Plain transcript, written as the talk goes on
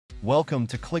Welcome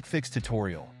to ClickFix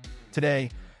tutorial. Today,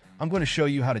 I'm going to show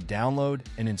you how to download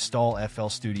and install FL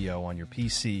Studio on your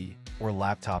PC or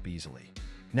laptop easily.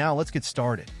 Now let's get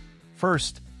started.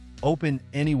 First, open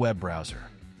any web browser.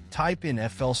 Type in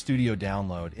FL Studio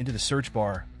Download into the search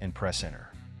bar and press enter.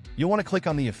 You'll want to click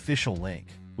on the official link,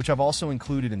 which I've also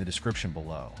included in the description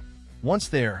below. Once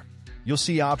there, you'll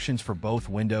see options for both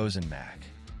Windows and Mac.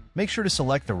 Make sure to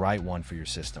select the right one for your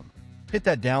system. Hit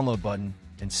that download button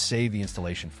and save the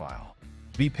installation file.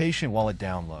 Be patient while it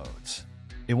downloads.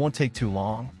 It won't take too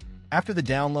long. After the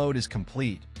download is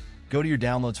complete, go to your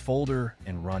Downloads folder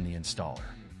and run the installer.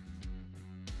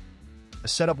 A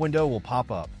setup window will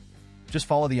pop up. Just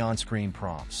follow the on-screen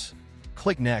prompts.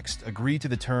 Click Next, agree to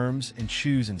the terms, and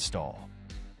choose Install.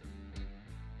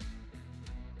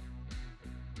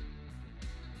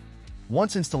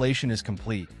 Once installation is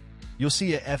complete, you'll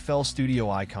see a FL Studio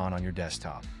icon on your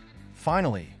desktop.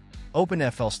 Finally, open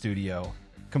FL Studio,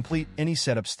 complete any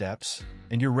setup steps,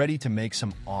 and you're ready to make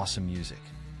some awesome music.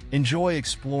 Enjoy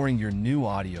exploring your new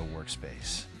audio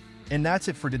workspace. And that's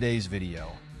it for today's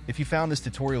video. If you found this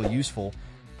tutorial useful,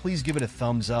 please give it a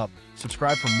thumbs up,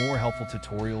 subscribe for more helpful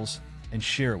tutorials, and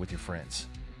share it with your friends.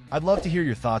 I'd love to hear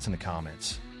your thoughts in the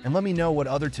comments, and let me know what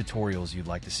other tutorials you'd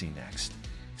like to see next.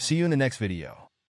 See you in the next video.